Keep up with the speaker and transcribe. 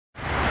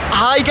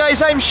Hi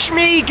guys, I'm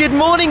Shmee. Good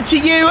morning to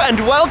you and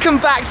welcome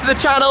back to the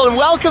channel, and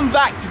welcome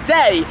back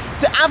today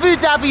to Abu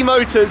Dhabi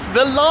Motors,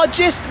 the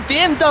largest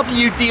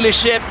BMW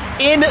dealership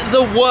in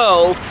the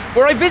world,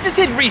 where I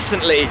visited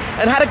recently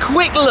and had a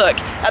quick look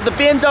at the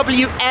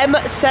BMW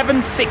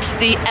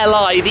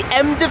M760Li, the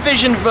M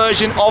Division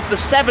version of the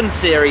 7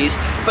 Series.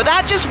 But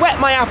that just whet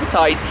my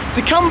appetite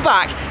to come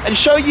back and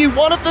show you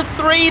one of the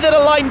 3 that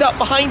are lined up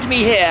behind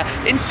me here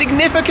in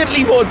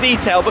significantly more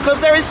detail,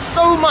 because there is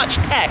so much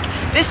tech.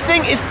 This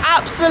thing is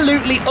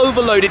absolutely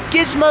overloaded,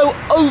 gizmo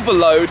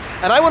overload,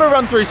 and I want to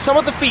run through some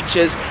of the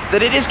features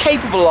that it is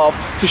capable of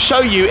to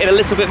show you in a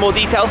little bit more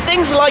detail.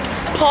 Things like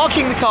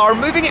parking the car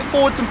and moving it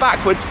forwards and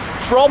backwards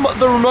from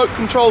the remote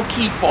control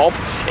key fob.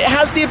 It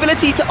has the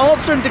ability to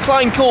answer and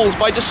decline calls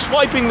by just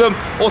swiping them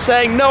or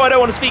saying, no, I don't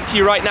want to speak to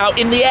you right now,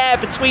 in the air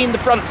between the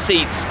front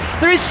seats.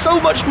 There is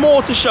so much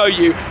more to show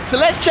you, so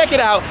let's check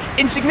it out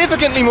in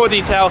significantly more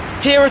detail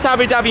here at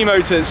Abu Dhabi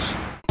Motors.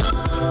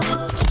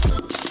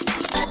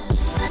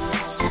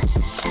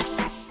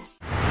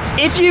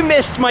 If you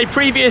missed my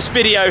previous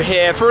video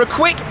here, for a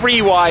quick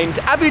rewind,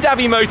 Abu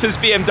Dhabi Motors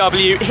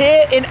BMW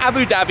here in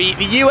Abu Dhabi,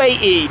 the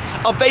UAE,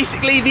 are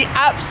basically the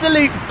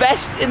absolute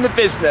best in the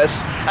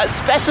business at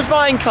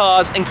specifying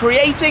cars and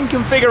creating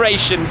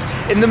configurations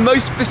in the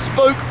most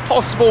bespoke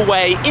possible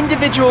way.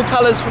 Individual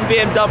colors from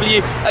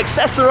BMW,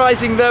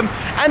 accessorizing them,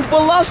 and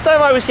well, last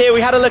time I was here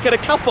we had a look at a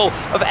couple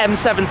of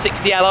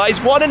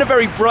M760Lis, one in a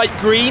very bright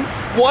green,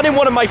 one in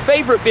one of my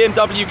favorite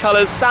BMW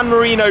colors, San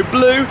Marino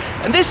blue,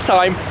 and this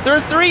time there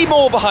are 3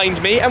 more behind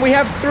me, and we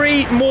have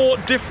 3 more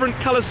different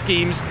color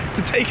schemes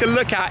to take a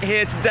look at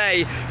here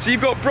today. So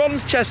you've got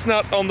bronze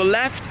chestnut on the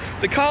left.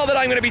 The car that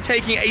I'm going to be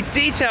taking a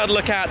detailed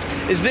look at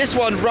is this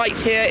one right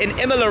here in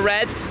Imola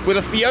Red with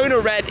a Fiona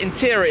Red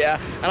interior,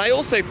 and I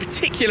also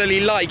particularly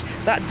like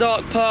that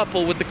dark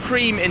purple with the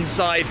cream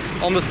inside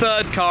on the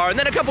 3rd car, and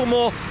then a couple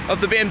more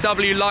of the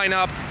BMW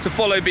lineup to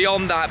follow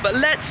beyond that. But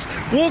let's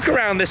walk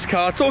around this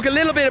car, talk a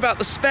little bit about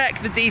the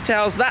spec, the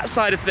details, that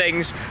side of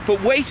things, but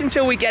wait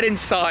until we get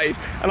inside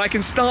and I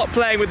can start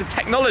playing with the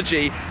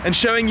technology and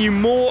showing you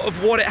more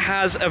of what it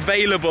has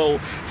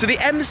available. So the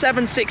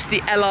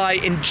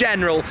M760Li in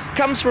general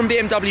comes from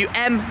BMW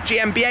M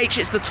GmbH.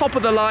 It's the top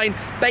of the line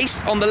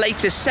based on the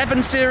latest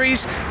 7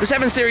 Series. The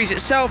 7 Series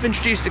itself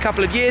introduced a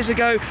couple of years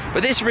ago,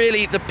 but this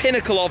really the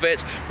pinnacle of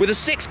it, with a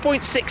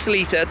 6.6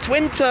 litre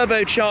twin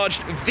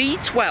turbocharged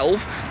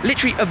V12,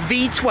 literally a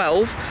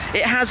V12.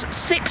 It has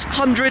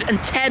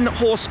 610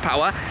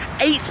 horsepower,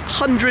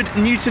 800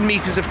 Newton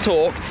meters of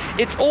torque.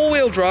 It's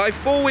all-wheel drive,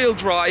 4-wheel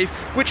drive,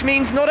 which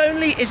means not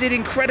only is it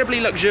incredibly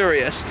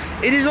luxurious,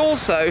 it is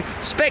also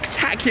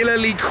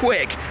spectacularly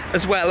quick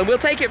as well, and we'll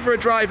take it for a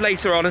drive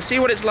later on and see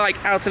what it's like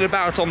out and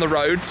about on the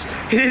roads.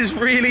 It is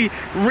really,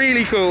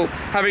 really cool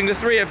having the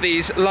 3 of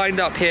these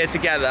lined up here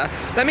together.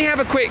 Let me have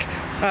a quick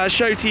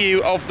show to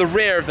you of the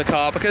rear of the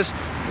car, because,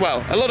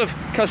 well, a lot of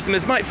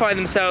customers might find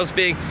themselves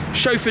being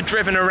chauffeur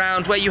driven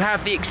around, where you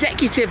have the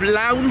executive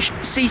lounge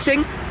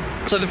seating.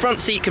 So the front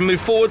seat can move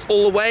forwards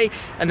all the way,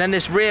 and then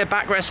this rear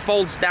backrest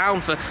folds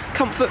down for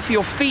comfort for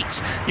your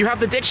feet. You have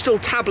the digital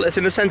tablet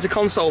in the center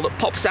console that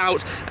pops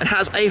out and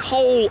has a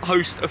whole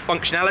host of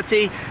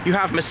functionality. You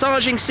have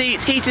massaging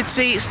seats, heated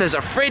seats, there's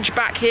a fridge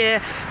back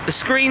here, the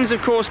screens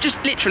of course,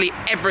 just literally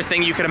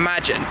everything you can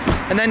imagine.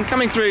 And then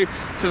coming through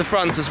to the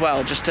front as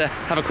well, just to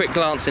have a quick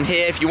glance in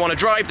here, if you want to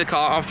drive the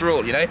car, after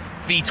all, you know,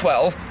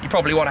 V12, you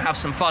probably want to have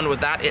some fun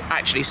with that. It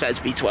actually says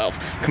V12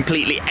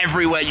 completely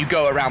everywhere you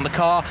go around the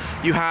car.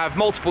 You have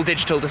multiple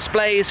digital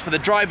displays for the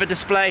driver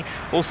display,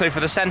 also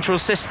for the central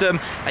system,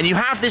 and you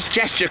have this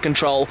gesture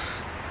control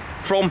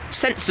from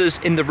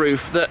sensors in the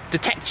roof that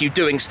detect you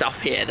doing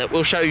stuff here that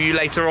we'll show you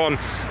later on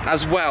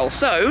as well.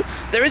 So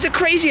there is a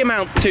crazy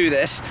amount to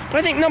this, but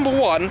I think number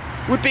 1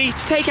 would be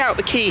to take out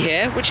the key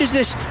here, which is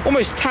this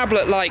almost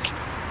tablet-like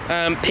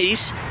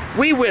piece.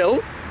 We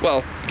will,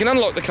 well, you can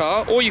unlock the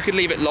car or you could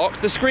leave it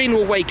locked. The screen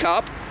will wake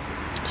up,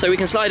 so we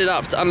can slide it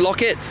up to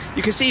unlock it.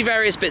 You can see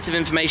various bits of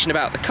information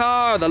about the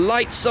car, the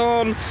lights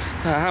on,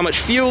 how much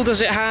fuel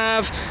does it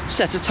have,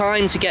 set a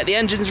time to get the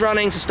engines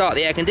running, to start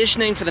the air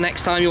conditioning for the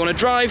next time you want to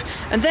drive,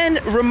 and then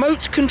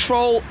remote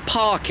control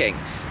parking.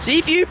 So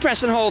if you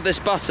press and hold this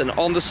button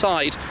on the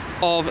side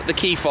of the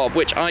key fob,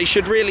 which I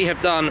should really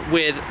have done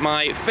with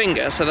my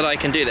finger so that I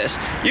can do this,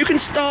 you can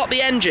start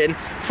the engine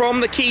from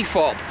the key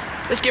fob.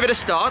 Let's give it a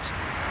start.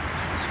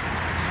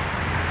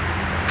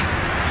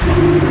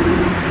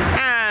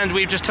 And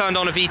we've just turned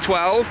on a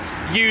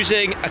V12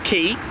 using a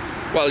key.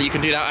 Well, you can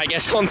do that, I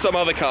guess, on some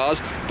other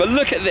cars, but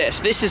look at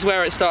this. This is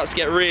where it starts to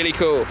get really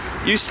cool.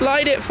 You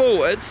slide it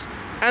forwards,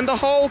 and the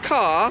whole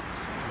car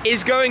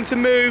is going to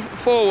move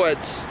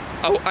forwards.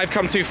 Oh, I've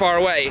come too far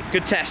away.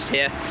 Good test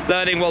here.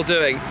 Learning while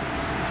doing.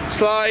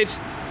 Slide.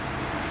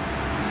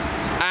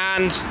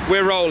 And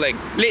we're rolling.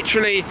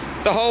 Literally,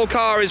 the whole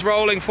car is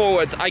rolling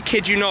forwards. I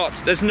kid you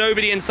not. There's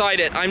nobody inside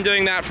it. I'm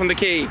doing that from the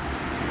key.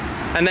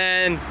 And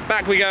then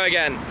back we go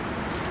again.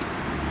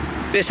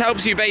 This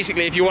helps you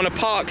basically if you want to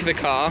park the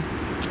car.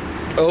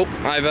 Oh,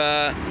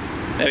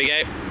 there we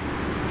go.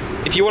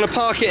 If you want to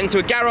park it into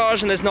a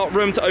garage and there's not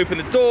room to open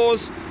the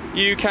doors,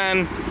 you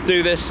can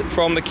do this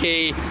from the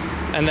key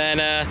and then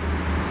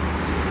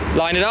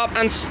line it up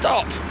and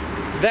stop.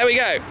 There we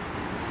go.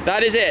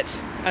 That is it.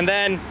 And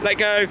then let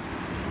go,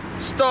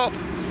 stop.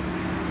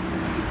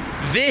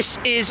 This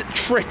is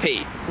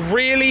trippy,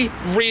 really,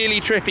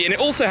 really trippy. And it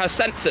also has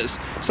sensors.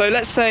 So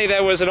let's say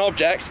there was an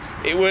object,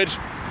 it would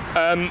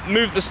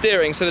move the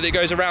steering so that it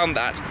goes around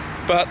that.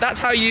 But that's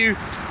how you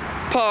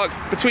park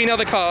between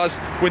other cars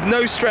with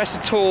no stress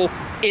at all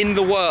in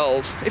the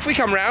world. If we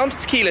come round,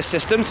 it's keyless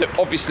system, so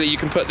obviously you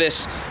can put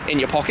this in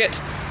your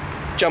pocket,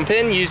 jump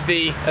in, use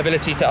the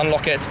ability to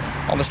unlock it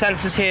on the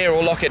sensors here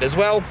or lock it as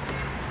well.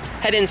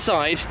 Head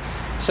inside.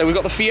 So we've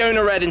got the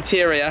Fiona Red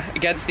interior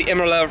against the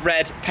Imola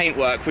Red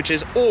paintwork, which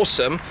is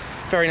awesome.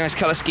 Very nice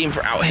colour scheme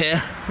for out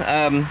here.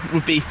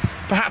 Would be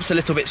perhaps a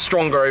little bit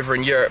stronger over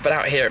in Europe, but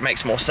out here it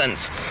makes more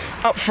sense.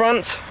 Up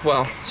front,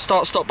 well,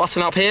 start-stop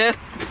button up here.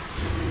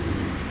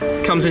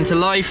 Comes into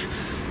life.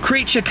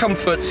 Creature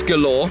comforts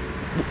galore.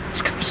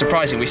 It's kind of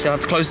surprising we still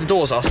have to close the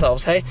doors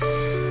ourselves, hey?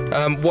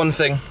 One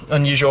thing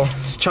unusual,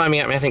 it's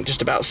chiming at me, I think,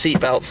 just about seat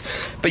belts.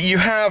 But you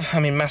have, I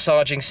mean,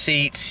 massaging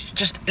seats,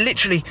 just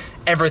literally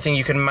everything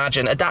you can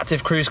imagine.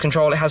 Adaptive cruise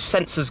control, it has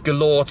sensors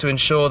galore to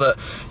ensure that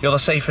you're the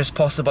safest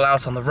possible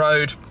out on the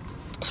road.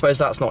 I suppose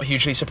that's not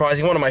hugely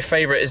surprising. One of my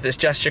favourite is this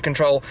gesture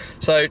control.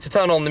 So to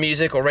turn on the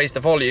music or raise the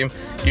volume,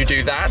 you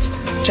do that.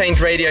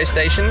 Change radio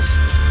stations.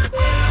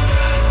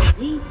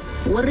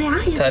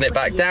 Turn it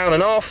back down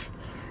and off.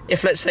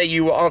 If, let's say,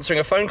 you were answering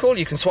a phone call,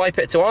 you can swipe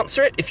it to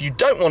answer it. If you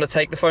don't want to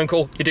take the phone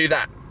call, you do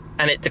that,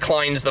 and it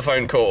declines the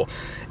phone call.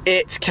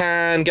 It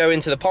can go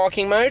into the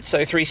parking mode, so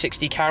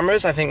 360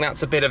 cameras. I think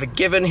that's a bit of a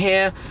given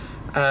here.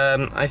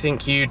 I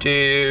think you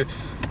do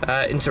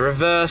into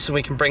reverse, and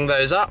we can bring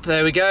those up.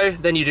 There we go.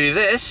 Then you do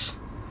this,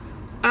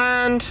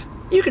 and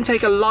you can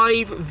take a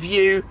live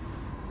view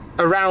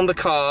around the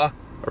car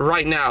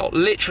right now.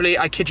 Literally,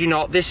 I kid you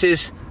not, this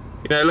is,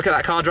 you know, look at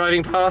that car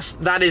driving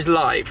past. That is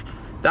live.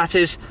 That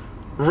is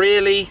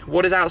really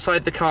what is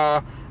outside the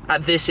car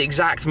at this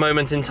exact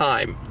moment in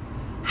time.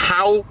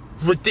 How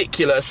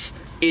ridiculous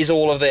is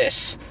all of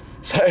this?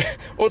 So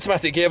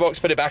automatic gearbox,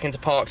 put it back into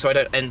park so I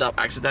don't end up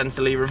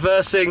accidentally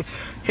reversing.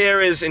 Here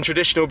is, in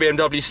traditional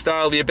BMW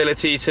style, the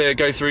ability to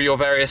go through your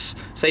various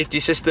safety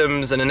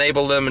systems and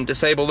enable them and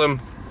disable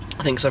them.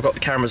 I think, because I've got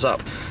the cameras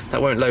up,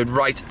 that won't load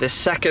right this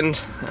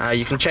second.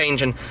 You can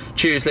change and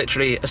choose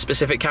literally a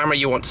specific camera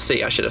you want to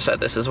see. I should have said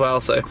this as well.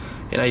 So,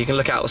 you know, you can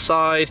look out the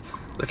side,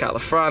 look out the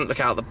front, look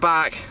out the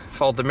back,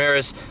 fold the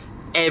mirrors.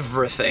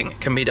 Everything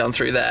can be done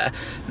through there.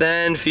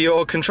 Then for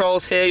your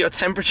controls here, your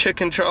temperature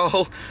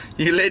control,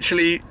 you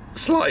literally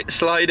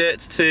slide it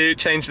to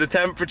change the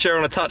temperature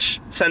on a touch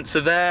sensor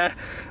there.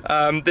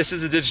 This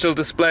is a digital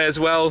display as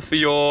well for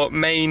your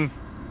main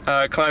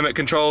climate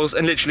controls,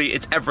 and literally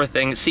it's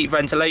everything. Seat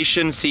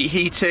ventilation, seat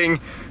heating,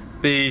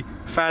 the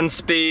fan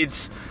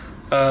speeds.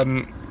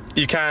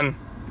 You can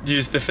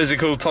use the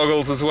physical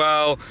toggles as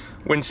well,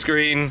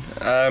 windscreen,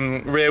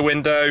 rear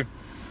window,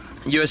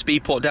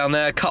 USB port down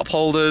there, cup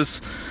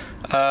holders,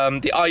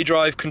 the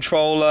iDrive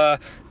controller,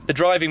 the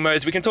driving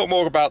modes. We can talk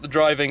more about the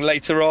driving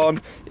later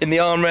on. In the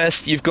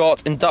armrest, you've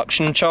got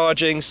induction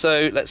charging.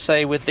 So let's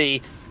say with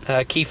the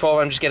key fob,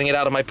 I'm just getting it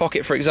out of my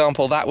pocket, for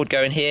example, that would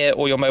go in here,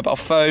 or your mobile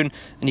phone,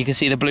 and you can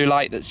see the blue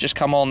light that's just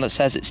come on that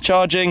says it's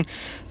charging.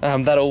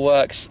 That all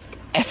works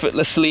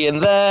effortlessly in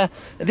there.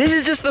 This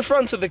is just the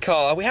front of the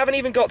car. We haven't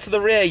even got to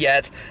the rear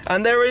yet,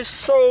 and there is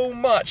so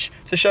much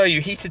to show you.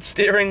 Heated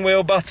steering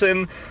wheel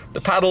button, the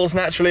paddles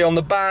naturally on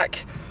the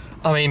back.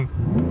 I mean,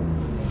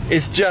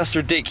 it's just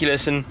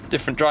ridiculous. In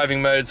different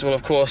driving modes, well,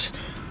 of course,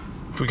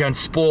 if we go in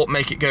sport,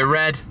 make it go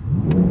red,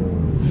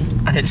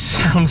 and it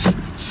sounds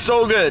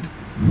so good.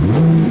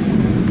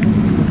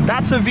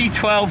 That's a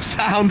V12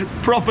 sound,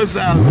 proper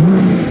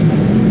sound.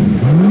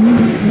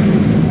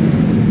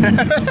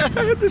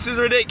 This is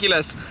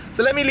ridiculous.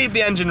 So let me leave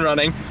the engine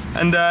running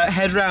and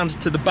head round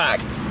to the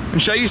back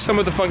and show you some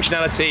of the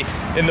functionality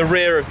in the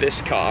rear of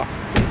this car,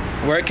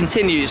 where it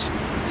continues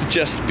to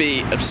just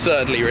be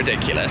absurdly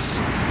ridiculous.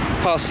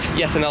 Past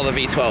yet another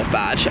V12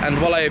 badge,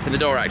 and while I open the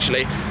door,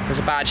 actually, there's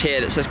a badge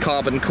here that says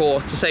carbon core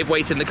to save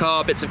weight in the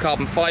car. Bits of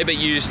carbon fiber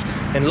used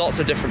in lots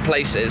of different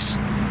places.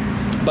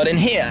 But in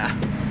here,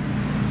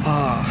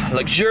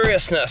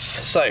 luxuriousness.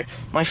 So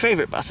my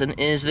favorite button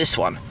is this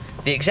one,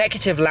 the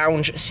executive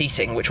lounge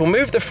seating, which will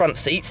move the front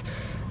seat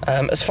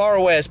as far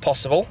away as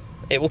possible.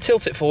 It will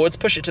tilt it forwards,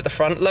 push it to the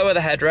front, lower the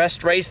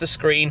headrest, raise the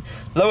screen,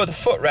 lower the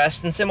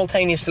footrest, and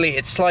simultaneously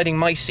it's sliding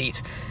my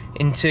seat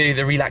into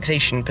the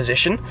relaxation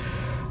position.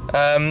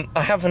 I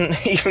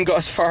haven't even got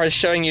as far as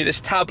showing you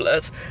this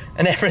tablet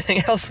and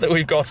everything else that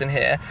we've got in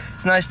here.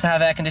 It's nice to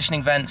have air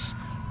conditioning vents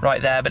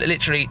right there, but it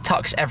literally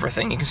tucks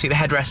everything. You can see the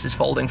headrest is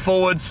folding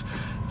forwards.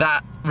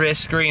 That rear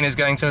screen is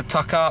going to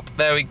tuck up.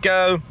 There we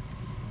go.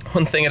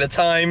 One thing at a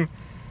time.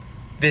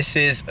 This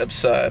is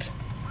absurd.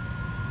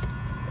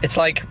 It's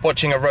like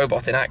watching a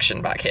robot in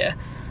action back here.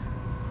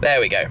 There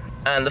we go.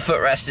 And the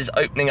footrest is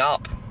opening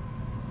up.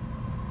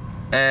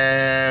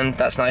 and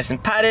that's nice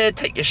and padded.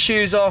 Take your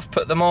shoes off,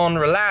 put them on,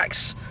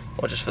 relax,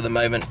 or just for the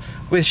moment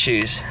with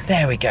shoes.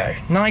 There we go,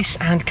 nice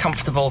and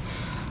comfortable.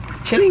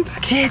 Chilling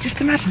back here, just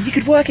imagine you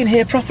could work in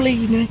here properly,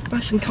 you know,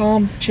 nice and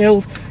calm,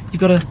 chilled. You've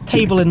got a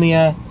table in the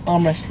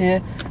armrest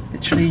here.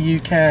 Literally you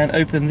can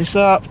open this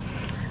up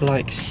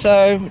like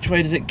so. Which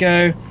way does it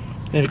go?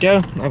 There we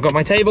go, I've got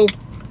my table,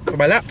 got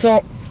my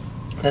laptop.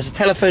 There's a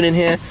telephone in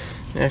here,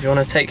 you know, if you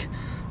want to take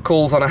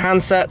calls on a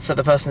handset so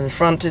the person in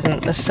front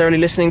isn't necessarily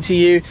listening to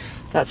you.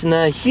 That's in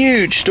a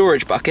huge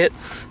storage bucket.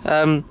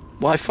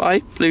 Wi-Fi,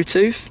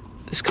 Bluetooth.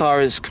 This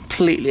car is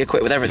completely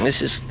equipped with everything.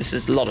 This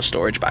is a lot of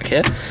storage back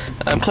here.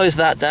 Close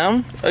that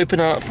down, open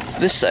up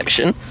this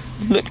section,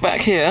 look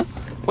back here,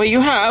 where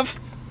you have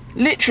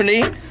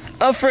literally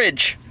a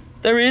fridge.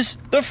 There is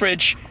the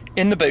fridge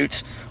in the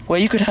boot, where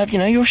you could have, you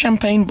know, your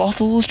champagne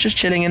bottles just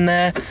chilling in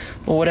there,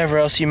 or whatever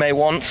else you may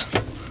want.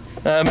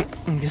 You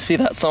can see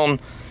that's on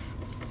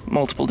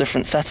multiple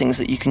different settings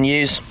that you can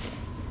use.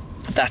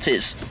 That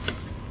is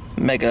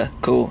mega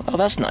cool. Oh,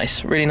 that's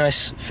nice, really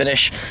nice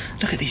finish.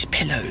 Look at these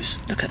pillows,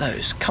 look at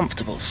those,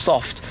 comfortable,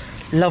 soft,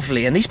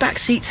 lovely. And these back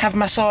seats have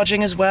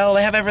massaging as well.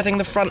 They have everything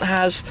the front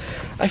has.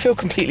 I feel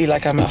completely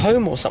like I'm at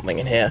home or something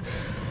in here.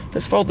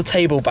 Let's fold the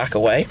table back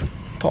away,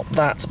 pop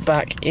that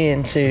back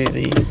into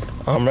the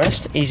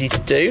armrest, easy to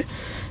do.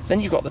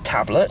 Then you've got the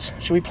tablet.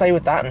 Should we play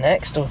with that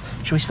next, or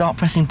should we start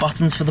pressing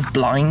buttons for the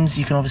blinds?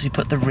 You can obviously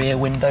put the rear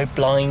window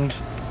blind.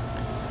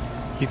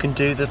 You can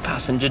do the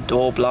passenger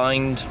door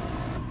blind.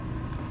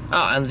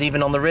 Ah, and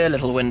even on the rear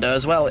little window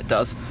as well it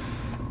does.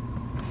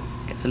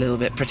 Gets a little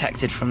bit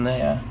protected from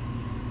the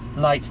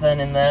light then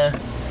in there.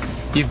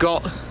 You've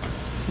got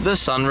the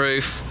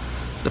sunroof,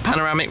 the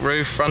panoramic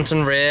roof, front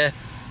and rear,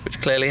 which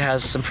clearly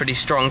has some pretty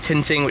strong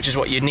tinting, which is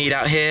what you'd need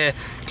out here.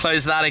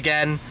 Close that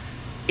again.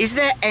 Is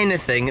there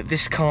anything that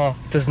this car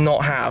does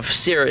not have?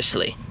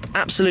 Seriously,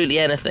 absolutely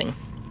anything.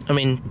 I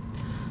mean,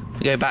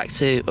 we go back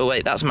to, oh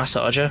wait, that's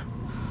massager.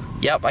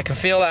 Yep, I can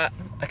feel that.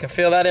 I can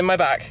feel that in my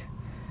back.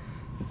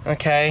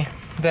 Okay,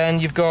 then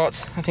you've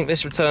got, I think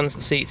this returns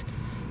the seat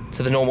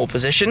to the normal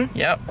position.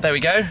 Yep, there we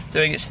go,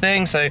 doing its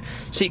thing. So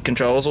seat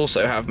controls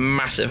also have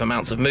massive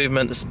amounts of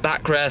movement. The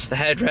backrest, the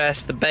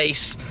headrest, the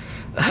base,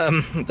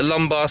 the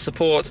lumbar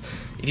support.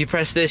 If you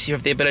press this, you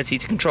have the ability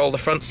to control the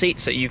front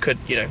seat, so you could,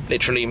 you know,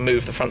 literally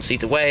move the front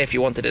seat away if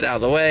you wanted it out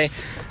of the way.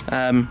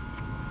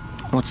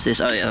 What's this?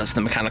 Oh yeah, that's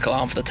the mechanical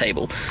arm for the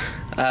table.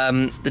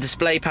 The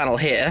display panel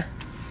here,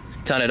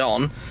 turn it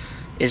on,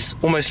 is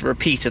almost a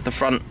repeat of the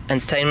front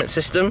entertainment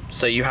system.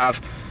 So you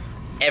have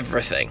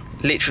everything,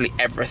 literally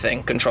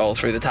everything, controlled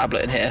through the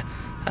tablet in here.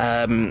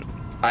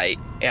 I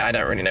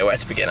don't really know where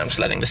to begin. I'm just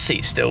letting the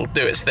seat still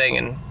do its thing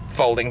and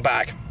folding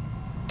back.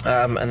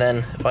 And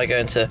then if I go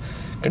into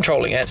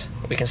controlling it,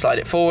 we can slide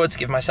it forwards,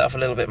 give myself a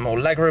little bit more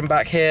legroom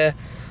back here.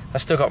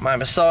 I've still got my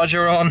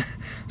massager on.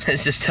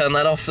 Let's just turn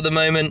that off for the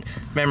moment.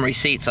 Memory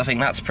seats, I think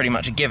that's pretty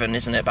much a given,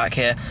 isn't it, back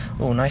here?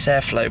 Oh, nice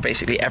airflow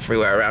basically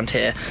everywhere around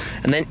here.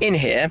 And then in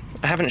here,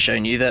 I haven't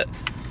shown you that,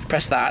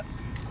 press that,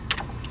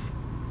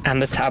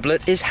 and the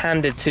tablet is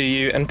handed to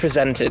you and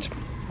presented.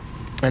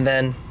 And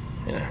then,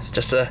 you know, it's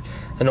just a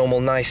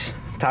normal nice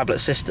tablet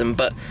system,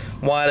 but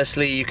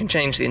wirelessly you can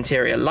change the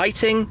interior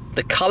lighting,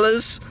 the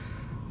colors.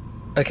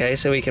 Okay,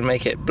 so we can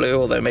make it blue,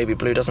 although maybe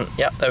blue doesn't,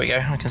 yep, there we go.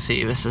 I can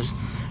see this is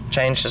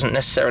changed, doesn't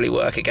necessarily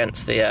work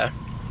against the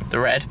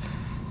red.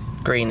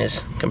 Green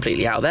is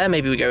completely out there,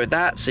 maybe we go with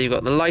that. So you've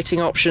got the lighting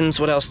options.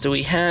 What else do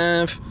we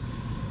have?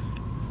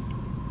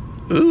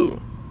 Ooh,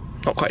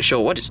 not quite sure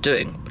what it's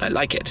doing, but I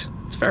like it.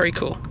 It's very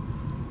cool.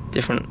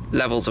 Different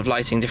levels of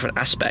lighting, different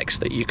aspects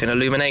that you can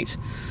illuminate.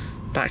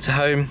 Back to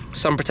home,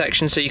 sun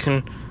protection, so you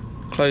can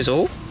close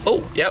all.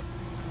 Oh, yep,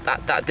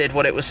 that did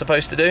what it was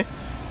supposed to do.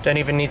 Don't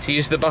even need to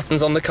use the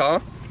buttons on the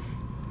car.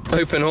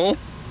 Open all.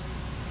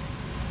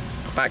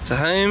 Back to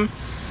home.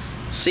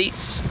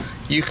 Seats,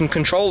 you can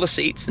control the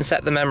seats and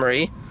set the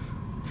memory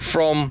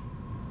from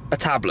a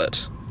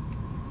tablet.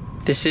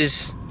 This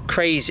is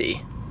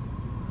crazy.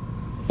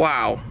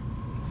 Wow.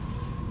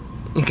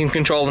 You can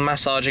control the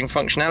massaging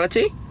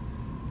functionality.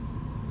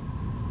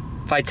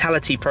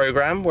 Vitality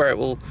program, where it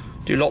will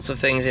do lots of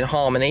things in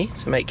harmony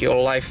to make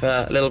your life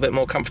a little bit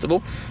more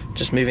comfortable.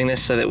 Just moving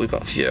this so that we've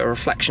got fewer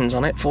reflections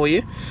on it for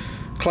you.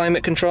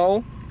 Climate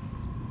control.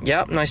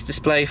 Yep, nice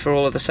display for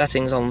all of the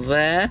settings on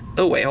there.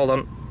 Oh wait, hold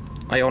on.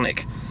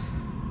 Ionic.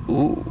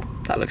 Ooh,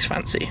 that looks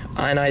fancy.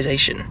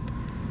 Ionization.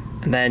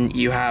 And then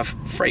you have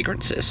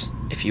fragrances,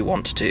 if you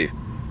want to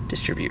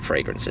distribute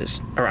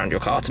fragrances around your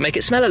car to make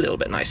it smell a little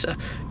bit nicer.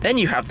 Then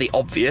you have the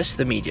obvious,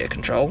 the media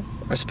control.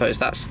 I suppose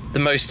that's the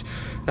most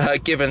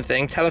given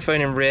thing.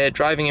 Telephone in rear,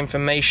 driving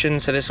information.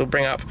 So this will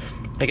bring up,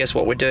 I guess,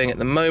 what we're doing at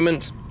the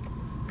moment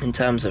in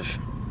terms of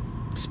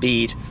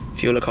speed,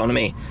 fuel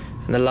economy,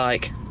 and the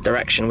like,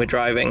 direction we're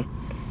driving.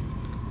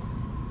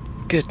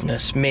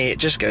 Goodness me, it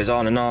just goes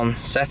on and on.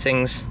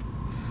 Settings,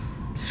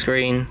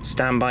 screen,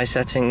 standby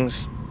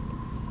settings,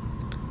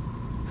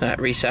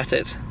 reset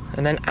it,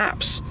 and then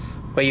apps,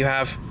 where you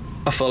have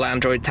a full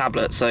Android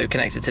tablet, so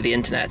connected to the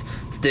internet,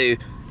 to do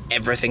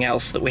everything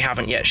else that we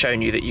haven't yet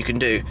shown you that you can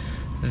do.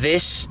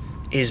 This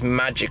is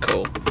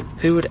magical.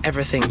 Who would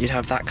ever think you'd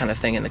have that kind of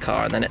thing in the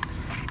car, and then it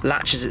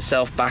latches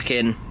itself back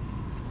in,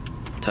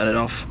 turn it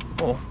off,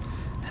 or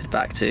head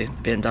back to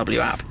the BMW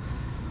app.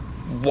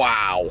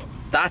 Wow,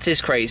 that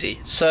is crazy.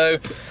 So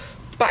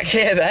back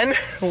here then,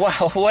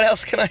 wow, what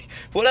else can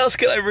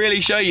I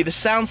really show you? The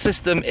sound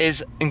system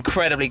is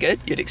incredibly good.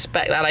 You'd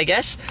expect that, I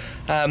guess.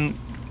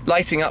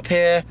 Lighting up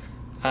here,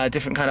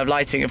 different kind of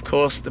lighting, of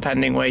course,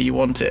 depending where you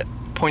want it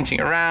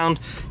pointing around.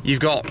 You've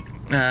got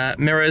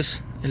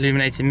mirrors,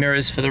 illuminated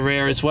mirrors for the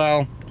rear as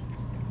well,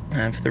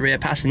 and for the rear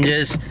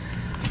passengers.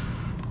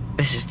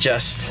 This is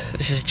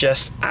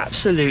just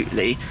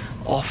absolutely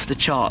off the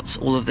charts,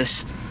 all of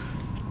this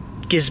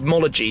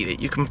gizmology that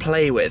you can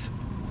play with.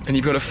 And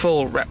you've got a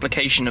full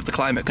replication of the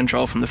climate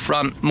control from the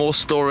front, more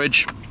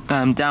storage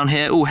down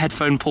here, all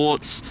headphone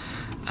ports,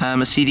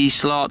 a CD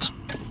slot,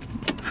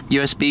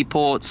 USB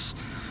ports,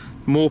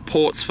 more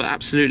ports for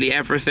absolutely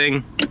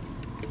everything,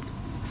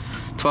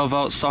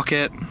 12-volt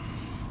socket.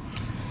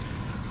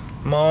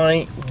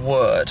 My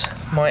word,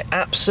 my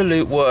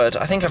absolute word.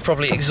 I think I've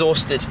probably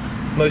exhausted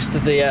most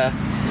of the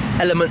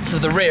elements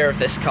of the rear of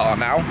this car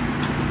now.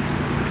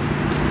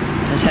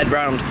 Let's head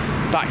round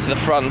back to the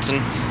front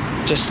and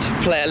just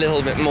play a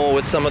little bit more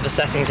with some of the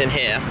settings in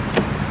here.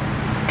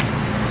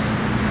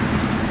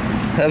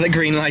 The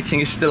green lighting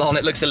is still on.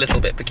 It looks a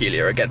little bit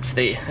peculiar against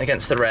the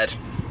red.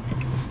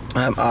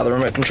 The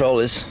remote control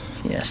is,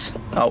 yes.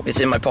 Oh, it's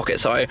in my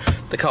pocket, so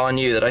the car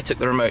knew that I took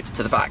the remote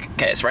to the back.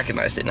 Okay, it's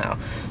recognized it now.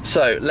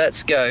 So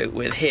let's go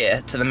with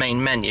here to the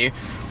main menu,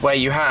 where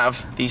you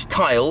have these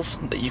tiles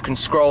that you can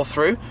scroll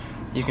through.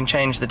 You can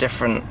change the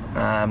different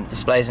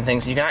displays and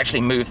things. You can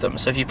actually move them.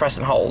 So if you press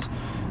and hold,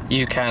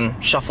 you can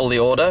shuffle the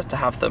order to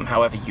have them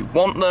however you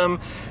want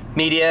them.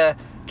 Media,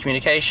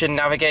 communication,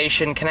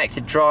 navigation,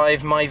 connected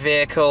drive, my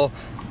vehicle.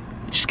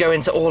 Just go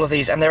into all of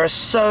these, and there are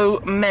so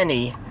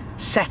many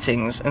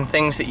settings and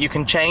things that you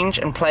can change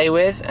and play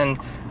with, and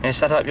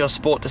set up your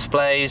sport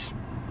displays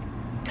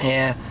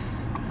here.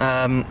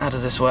 How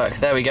does this work?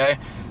 There we go.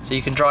 So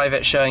you can drive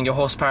it showing your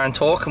horsepower and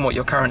torque and what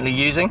you're currently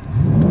using.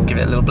 Give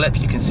it a little blip,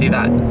 you can see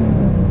that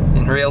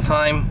in real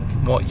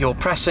time, what you're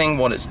pressing,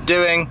 what it's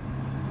doing.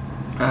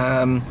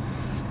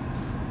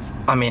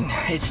 I mean,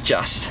 it's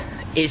just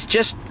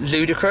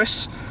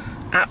ludicrous,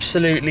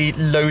 absolutely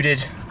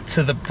loaded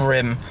to the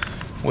brim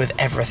with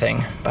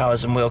everything.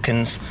 Bowers and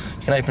Wilkins.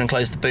 You can open and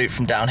close the boot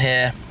from down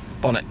here,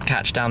 bonnet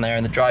catch down there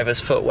in the driver's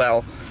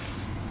footwell.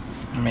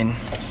 I mean,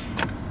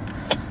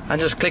 I'm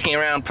just clicking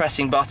around,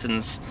 pressing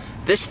buttons.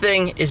 This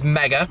thing is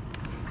mega.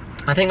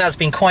 I think that's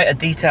been quite a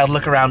detailed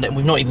look around it, and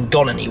we've not even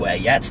gone anywhere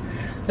yet.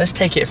 Let's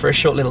take it for a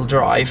short little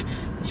drive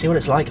and see what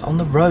it's like on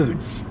the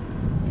roads.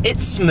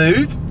 It's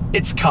smooth,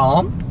 it's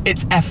calm,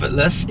 it's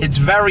effortless, it's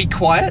very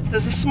quiet.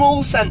 There's a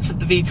small sense of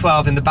the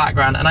V12 in the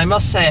background, and I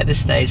must say at this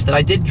stage that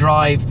I did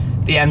drive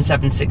the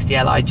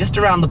M760Li just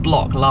around the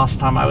block last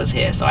time I was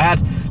here, so I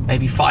had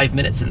maybe 5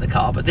 minutes in the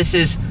car, but this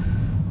is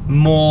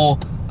more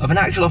of an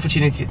actual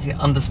opportunity to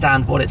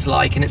understand what it's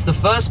like. And it's the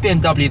first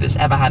BMW that's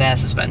ever had air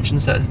suspension,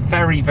 so it's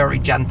very, very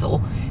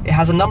gentle. It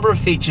has a number of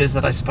features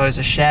that I suppose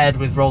are shared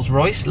with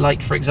Rolls-Royce,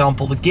 like for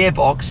example the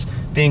gearbox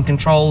being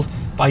controlled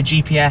by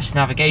GPS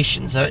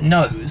navigation, so it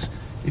knows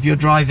if you're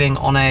driving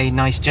on a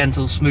nice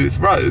gentle smooth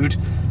road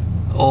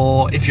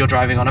or if you're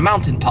driving on a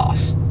mountain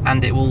pass,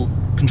 and it will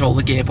control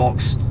the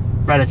gearbox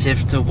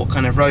relative to what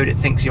kind of road it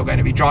thinks you're going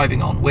to be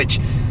driving on, which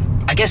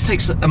I guess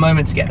takes a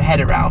moment to get the head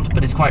around,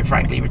 but it's quite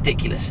frankly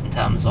ridiculous in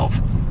terms of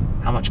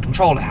how much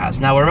control it has.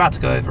 Now we're about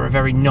to go over a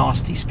very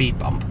nasty speed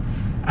bump,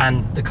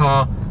 and the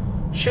car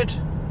should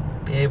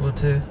be able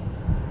to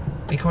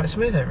be quite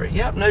smooth over it.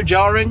 Yep, no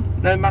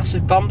jarring, no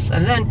massive bumps.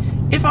 And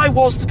then if I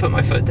was to put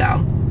my foot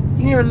down, you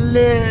can hear a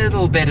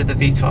little bit of the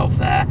V12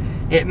 there.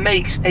 It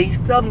makes a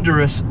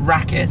thunderous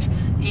racket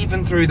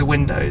even through the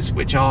windows,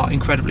 which are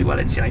incredibly well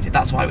insulated.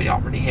 That's why we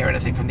don't really hear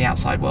anything from the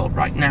outside world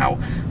right now.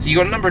 So you've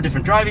got a number of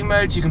different driving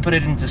modes. You can put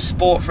it into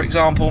sport, for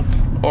example,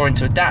 or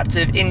into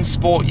adaptive. In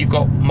sport, you've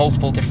got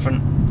multiple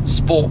different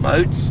sport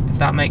modes, if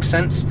that makes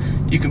sense.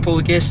 You can pull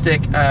the gear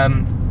stick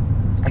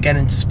again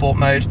into sport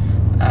mode,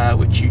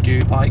 which you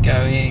do by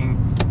going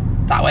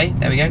that way.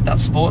 There we go,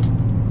 that's sport.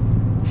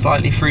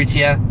 Slightly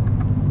fruitier,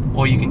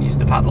 or you can use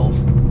the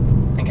paddles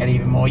and get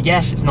even more.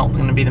 Yes, it's not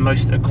going to be the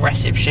most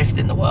aggressive shift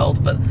in the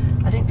world, but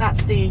I think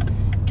that's the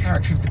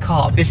character of the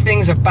car. This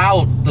thing's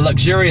about the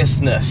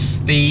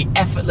luxuriousness, the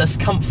effortless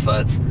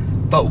comfort,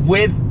 but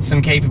with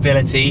some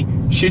capability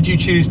should you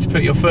choose to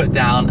put your foot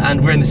down.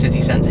 And we're in the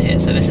city centre here,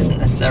 so this isn't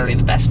necessarily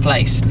the best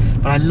place,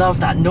 but I love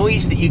that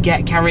noise that you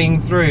get carrying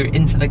through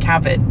into the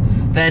cabin.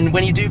 Then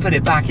when you do put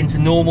it back into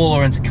normal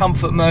or into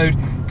comfort mode,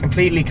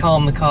 completely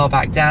calm the car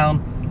back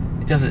down.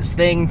 It does its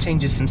thing,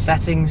 changes some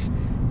settings,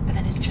 and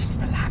then it's just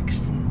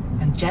relaxed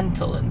and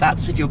gentle. And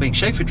that's, if you're being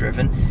chauffeur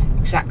driven,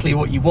 exactly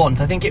what you want.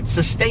 I think it's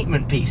a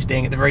statement piece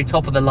being at the very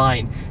top of the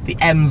line, the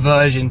M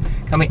version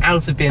coming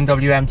out of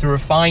BMW M, to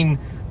refine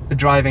the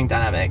driving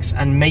dynamics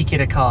and make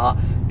it a car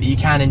that you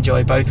can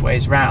enjoy both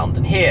ways round.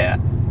 And here,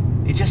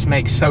 it just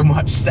makes so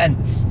much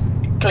sense.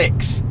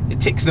 clicks,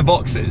 it ticks the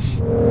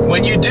boxes.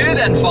 When you do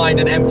then find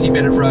an empty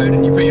bit of road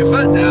and you put your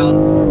foot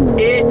down,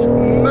 it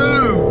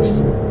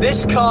moves.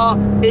 This car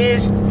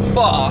is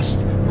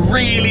fast,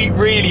 really,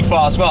 really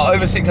fast. Well,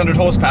 over 600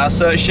 horsepower,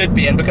 so it should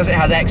be, and because it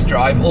has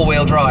X-Drive,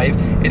 all-wheel drive,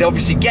 it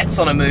obviously gets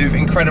on a move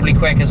incredibly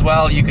quick as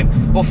well. You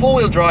can, well,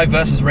 four-wheel drive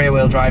versus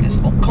rear-wheel drive is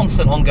a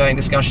constant ongoing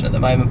discussion at the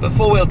moment, but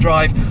four-wheel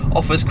drive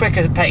offers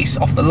quicker pace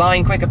off the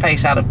line, quicker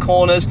pace out of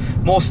corners,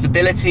 more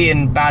stability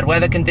in bad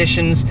weather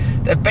conditions.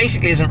 There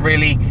basically isn't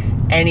really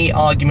any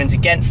argument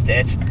against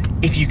it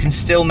if you can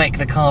still make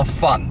the car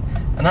fun.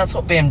 And that's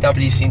what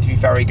BMW seem to be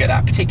very good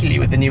at, particularly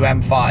with the new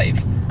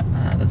M5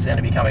 that's going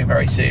to be coming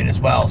very soon as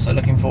well. So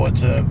looking forward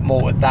to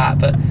more with that.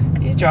 But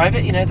you drive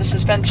it, you know, the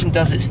suspension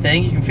does its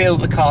thing. You can feel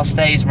the car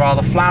stays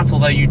rather flat,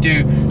 although you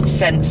do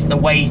sense the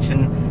weight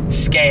and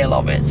scale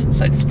of it,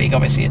 so to speak.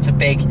 Obviously, it's a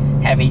big,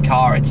 heavy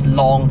car. It's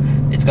long.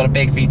 It's got a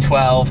big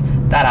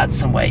V12. That adds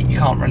some weight. You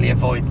can't really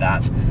avoid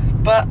that.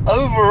 But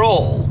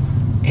overall,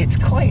 it's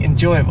quite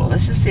enjoyable.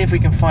 Let's just see if we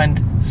can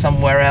find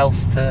somewhere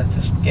else to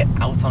just get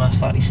out on a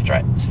slightly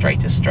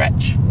straighter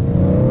stretch.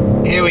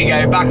 Here we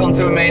go, back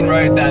onto a main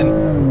road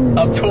then,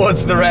 up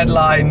towards the red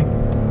line.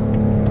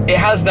 It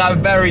has that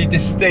very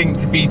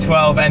distinct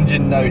V12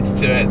 engine note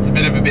to it. It's a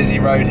bit of a busy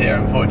road here,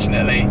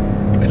 unfortunately.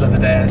 Middle of the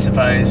day, I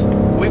suppose.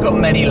 We've got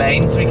many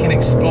lanes, we can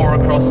explore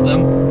across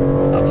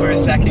them. Up through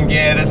second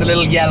gear, there's a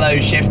little yellow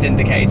shift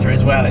indicator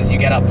as well as you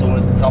get up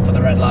towards the top of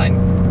the red line.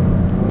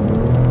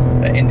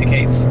 That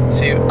indicates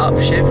to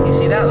upshift. You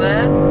see that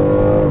there?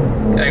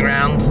 Going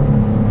round.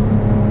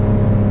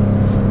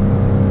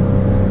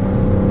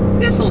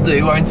 This'll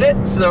do, won't it?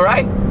 This is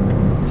alright.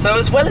 So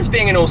as well as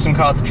being an awesome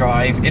car to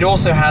drive, it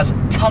also has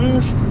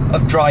tons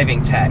of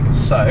driving tech.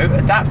 So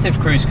adaptive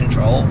cruise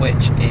control,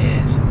 which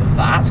is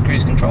that,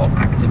 cruise control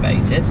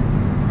activated.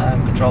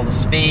 Control the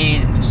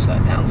speed and just slow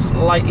it down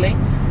slightly.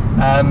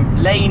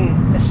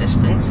 Lane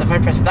assistance, so if I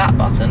press that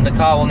button, the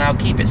car will now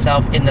keep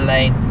itself in the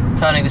lane,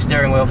 turning the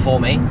steering wheel for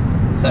me.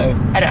 So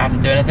I don't have to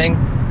do anything,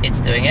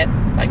 it's doing it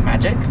like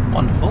magic.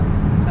 Wonderful.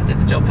 That did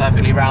the job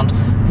perfectly round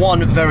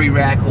one very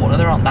rare corner.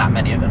 There aren't that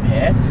many of them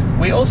here.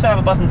 We also have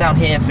a button down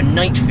here for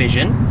night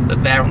vision. Look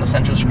there on the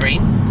central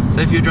screen.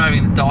 So if you're driving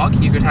in the dark,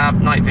 you could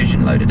have night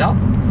vision loaded up.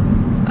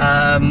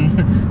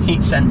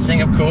 Heat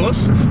sensing, of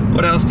course.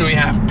 What else do we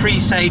have?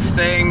 Pre-safe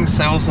things,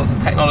 so all sorts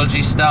of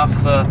technology stuff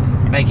for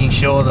making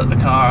sure that the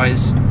car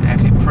is,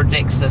 if it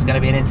predicts there's going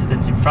to be an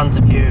incident in front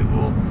of you, it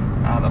will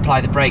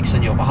apply the brakes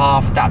on your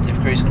behalf. Adaptive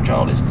cruise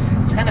control it's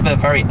kind of a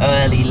very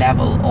early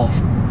level of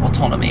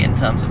autonomy in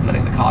terms of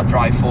letting the car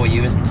drive for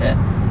you, isn't it?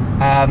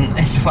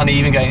 It's funny,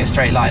 even going a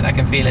straight line, I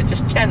can feel it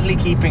just gently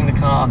keeping the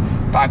car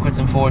backwards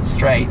and forwards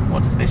straight.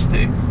 What does this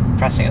do?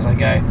 Pressing as I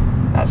go.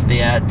 That's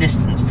the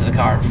distance to the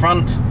car in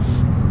front.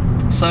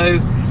 So,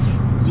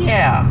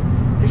 yeah,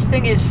 this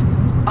thing is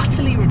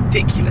utterly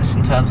ridiculous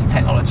in terms of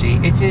technology.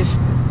 It is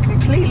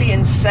completely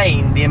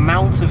insane the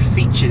amount of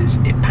features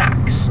it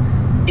packs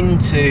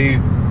into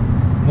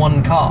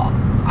one car.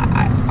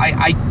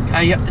 I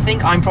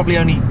think I'm probably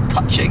only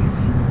touching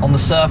on the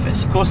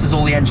surface. Of course, there's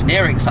all the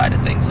engineering side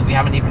of things that we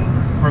haven't even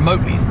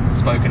remotely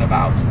spoken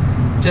about.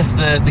 Just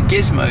the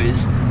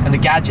gizmos and the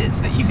gadgets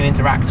that you can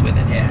interact with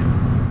in here.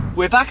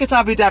 We're back at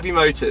Abu Dhabi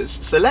Motors,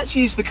 so let's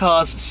use the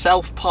car's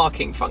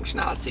self-parking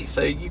functionality.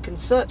 So you can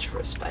search for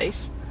a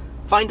space,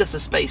 find us a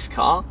space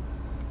car.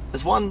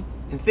 There's one,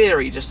 in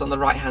theory, just on the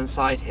right-hand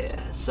side here.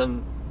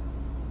 Some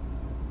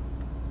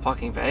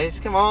parking bays,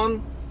 come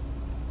on.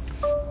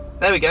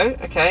 There we go,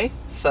 okay,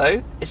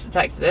 so it's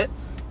detected it.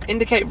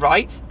 Indicate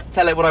right to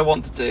tell it what I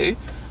want to do.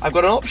 I've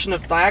got an option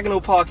of diagonal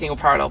parking or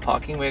parallel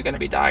parking. We're going to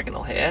be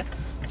diagonal here,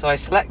 so I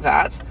select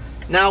that.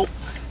 Now,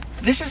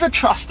 this is a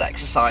trust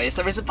exercise.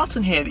 There is a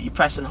button here that you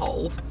press and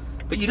hold,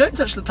 but you don't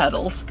touch the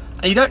pedals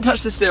and you don't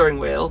touch the steering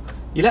wheel.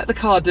 You let the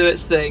car do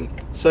its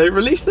thing. So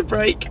release the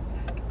brake,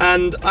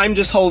 and I'm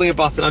just holding a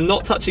button. I'm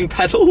not touching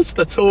pedals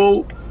at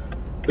all.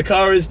 The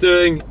car is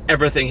doing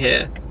everything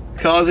here.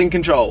 Car's in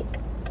control.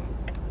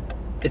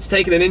 It's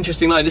taken an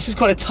interesting line. This is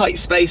quite a tight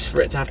space for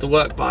it to have to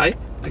work by.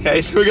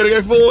 Okay, so we're gonna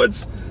go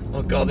forwards.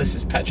 Oh God, this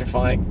is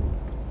petrifying.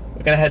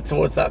 We're gonna head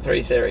towards that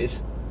 3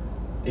 Series.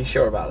 Are you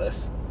sure about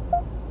this?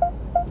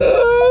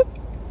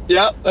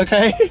 Yeah,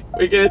 okay,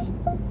 we're good.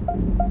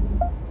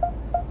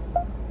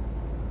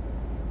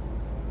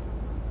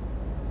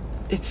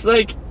 It's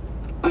like,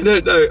 I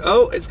don't know.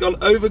 Oh, it's gone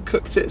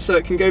overcooked it so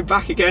it can go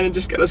back again and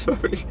just get us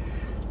perfectly.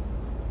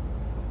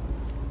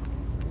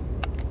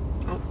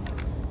 Oh,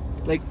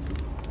 like,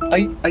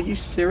 are you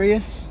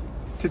serious?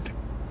 Did the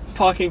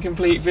parking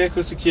complete,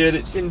 vehicle secured,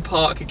 it's in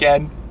park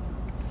again.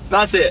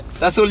 That's it,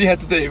 that's all you had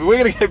to do. But we're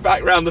gonna go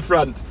back round the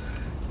front.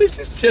 This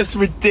is just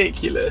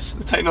ridiculous,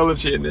 the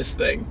technology in this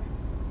thing.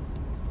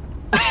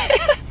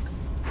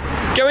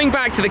 Going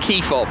back to the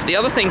key fob, the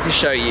other thing to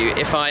show you,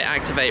 if I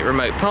activate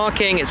remote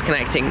parking, it's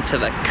connecting to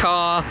the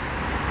car.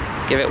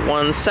 Give it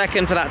 1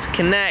 second for that to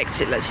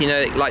connect. It lets you know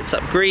it lights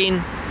up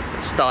green.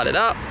 Start it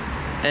up.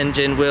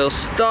 Engine will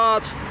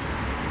start.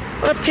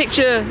 I want to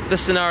picture the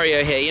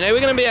scenario here. You know,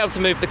 we're going to be able to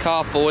move the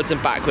car forwards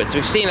and backwards.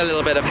 We've seen a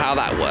little bit of how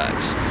that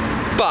works.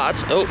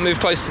 But, oh, move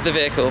closer to the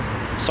vehicle.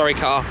 Sorry,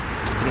 car.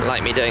 Didn't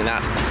like me doing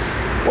that.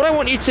 What I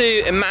want you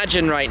to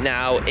imagine right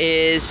now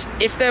is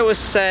if there was,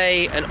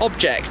 say, an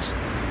object,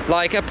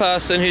 like a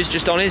person who's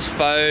just on his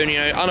phone, you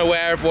know,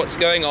 unaware of what's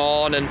going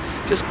on and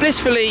just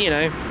blissfully, you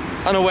know,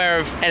 unaware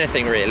of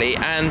anything really,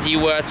 and you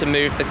were to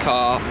move the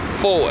car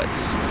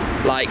forwards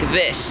like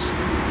this,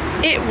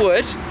 it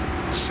would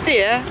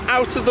steer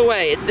out of the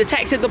way. It's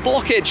detected the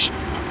blockage,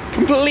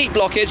 complete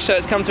blockage, so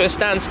it's come to a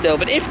standstill.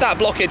 But if that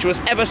blockage was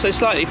ever so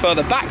slightly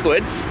further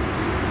backwards,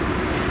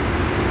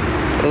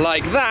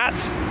 like that,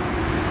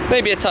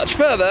 maybe a touch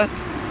further,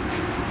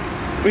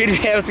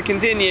 we'd be able to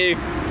continue.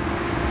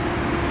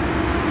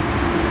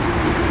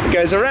 It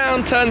goes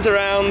around, turns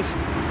around,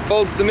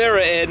 folds the mirror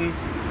in,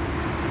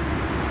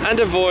 and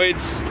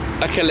avoids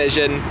a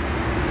collision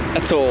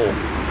at all.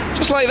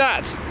 Just like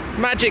that.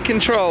 Magic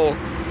control.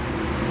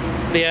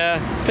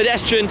 The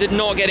pedestrian did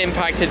not get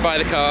impacted by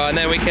the car, and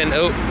then we can,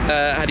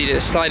 how do you do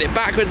this? Slide it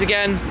backwards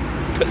again,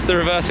 puts the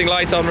reversing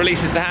light on,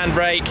 releases the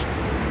handbrake,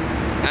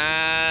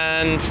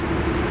 and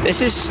this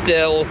is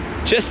still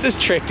just as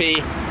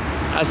trippy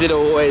as it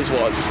always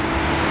was.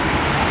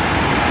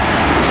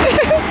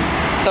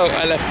 Oh,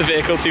 I left the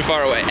vehicle too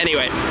far away.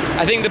 Anyway,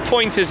 I think the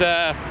point is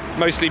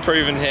mostly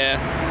proven here.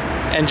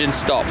 Engine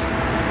stop.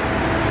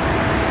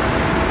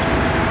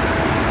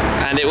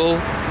 And it will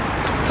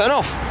turn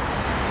off.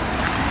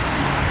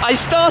 I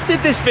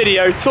started this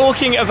video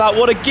talking about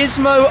what a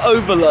gizmo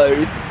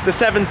overload the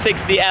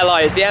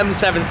 760Li is, the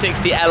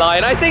M760Li,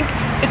 and I think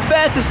it's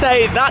fair to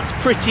say that's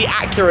pretty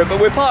accurate, but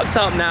we're parked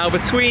up now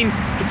between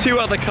the two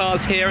other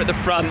cars here at the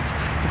front.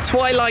 The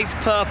twilight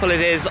purple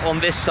it is on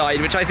this side,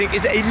 which I think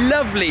is a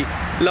lovely,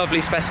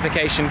 lovely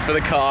specification for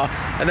the car,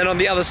 and then on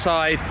the other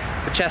side,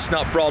 the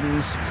chestnut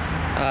bronze.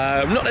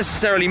 Not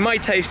necessarily my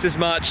taste as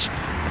much,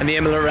 and the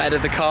Imola Red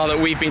of the car that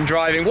we've been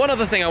driving. One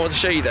other thing I want to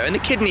show you though, in the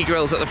kidney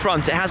grills at the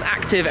front, it has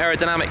active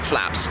aerodynamic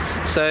flaps.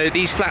 So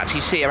these flaps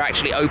you see are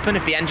actually open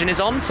if the engine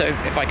is on, so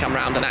if I come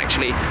round and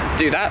actually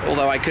do that,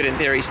 although I could in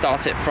theory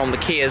start it from the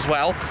key as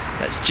well.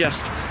 Let's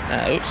just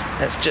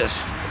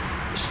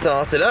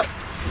start it up,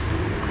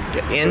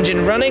 get the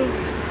engine running,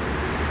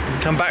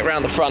 and come back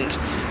round the front,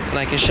 and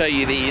I can show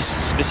you these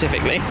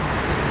specifically.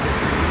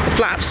 The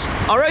flaps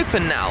are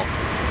open now.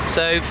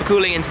 So for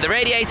cooling into the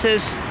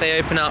radiators, they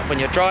open up when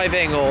you're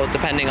driving, or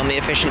depending on the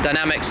efficient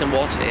dynamics and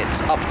what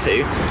it's up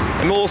to.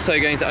 I'm also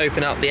going to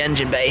open up the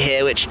engine bay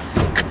here, which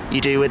you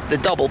do with the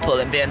double pull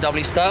in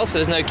BMW style, so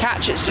there's no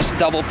catch, it's just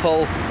double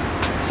pull,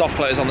 soft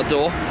close on the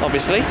door,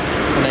 obviously,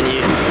 and then you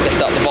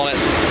lift up the bonnet.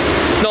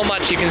 Not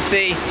much you can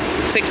see,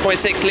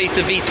 6.6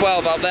 litre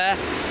V12 up there,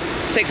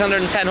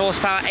 610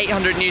 horsepower,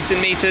 800 Newton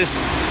meters,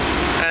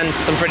 and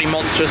some pretty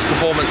monstrous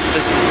performance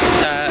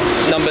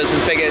numbers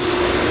and figures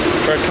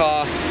for a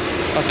car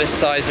of this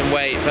size and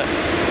weight. But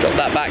drop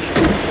that back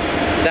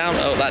down.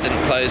 Oh, that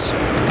didn't close.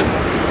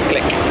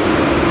 Click,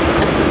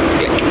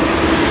 click,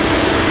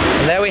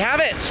 and there we have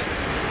it,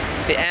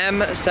 the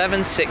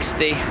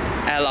M760Li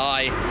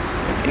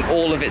in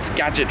all of its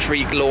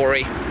gadgetry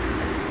glory.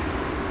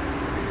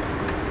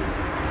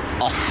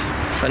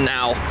 Off for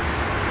now.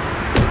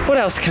 What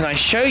else can I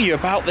show you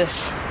about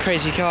this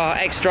crazy car?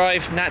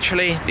 X-Drive,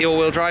 naturally, the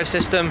all-wheel drive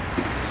system.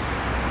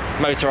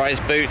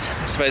 Motorized boot,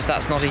 I suppose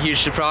that's not a huge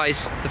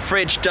surprise. The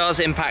fridge does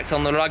impact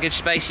on the luggage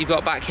space you've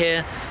got back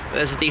here, but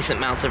there's a decent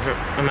amount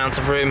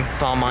of room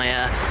bar my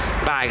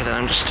bag that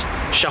I'm just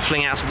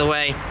shuffling out of the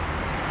way.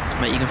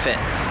 But you can fit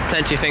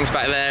plenty of things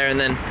back there, and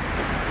then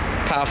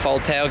power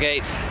fold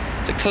tailgate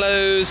to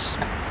close.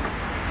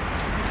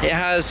 It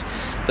has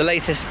the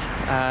latest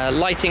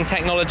lighting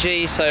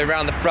technology, so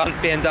around the front,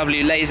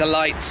 BMW laser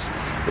lights,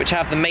 which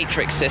have the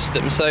matrix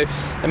system. So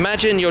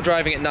imagine you're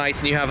driving at night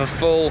and you have a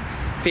full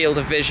field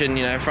of vision,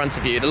 you know, in front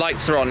of you. The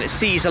lights are on, it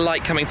sees a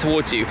light coming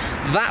towards you.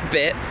 That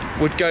bit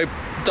would go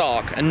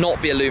dark and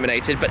not be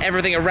illuminated, but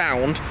everything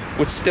around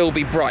would still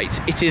be bright.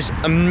 It is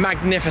a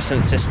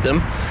magnificent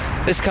system.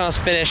 This car's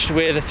finished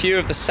with a few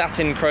of the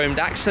satin chromed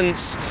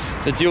accents,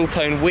 the dual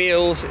tone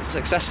wheels. It's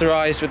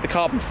accessorized with the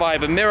carbon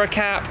fiber mirror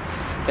cap.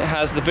 It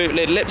has the boot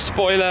lid lip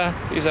spoiler.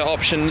 These are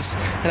options,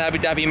 and Abu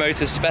Dhabi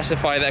Motors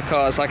specify their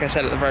cars, like I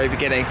said at the very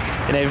beginning,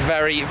 in a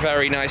very,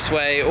 very nice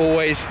way.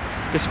 Always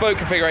bespoke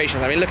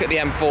configurations. I mean, look at the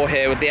M4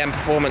 here with the M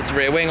Performance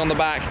rear wing on the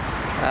back.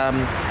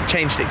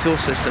 Changed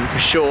exhaust system for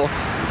sure.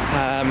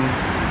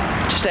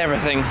 Just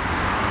everything,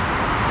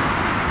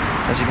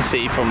 as you can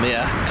see from the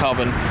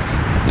carbon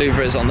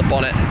louvers on the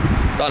bonnet,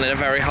 done in a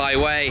very high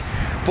way.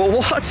 But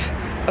what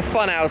a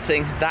fun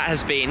outing that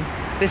has been.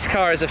 This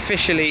car is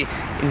officially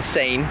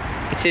insane.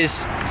 It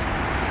is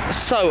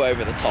so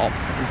over the top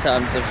in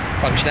terms of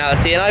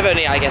functionality, and I've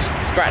only, I guess,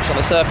 scratched on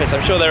the surface.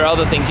 I'm sure there are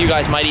other things you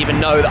guys might even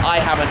know that I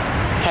haven't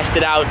test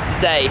it out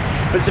today.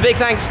 But it's a big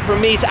thanks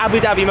from me to Abu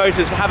Dhabi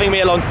Motors for having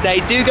me along today.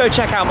 Do go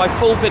check out my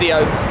full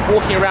video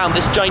walking around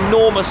this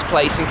ginormous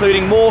place,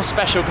 including more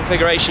special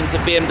configurations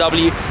of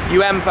BMW.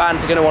 UM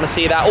fans are going to want to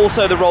see that.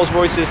 Also the Rolls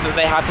Royces that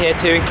they have here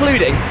too,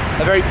 including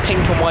a very pink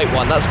and white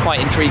one. That's quite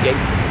intriguing.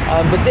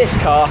 But this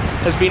car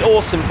has been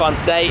awesome fun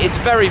today. It's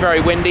very,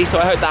 very windy, so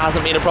I hope that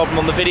hasn't been a problem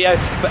on the video.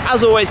 But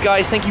as always,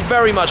 guys, thank you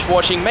very much for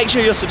watching. Make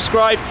sure you're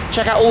subscribed,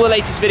 check out all the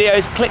latest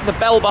videos, click the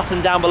bell button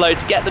down below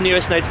to get the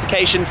newest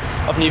notifications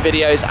of new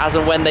videos as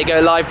and when they go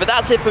live. But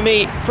that's it for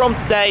me from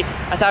today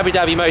at Abu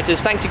Dhabi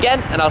Motors. Thanks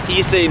again, and I'll see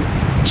you soon.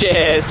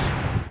 Cheers.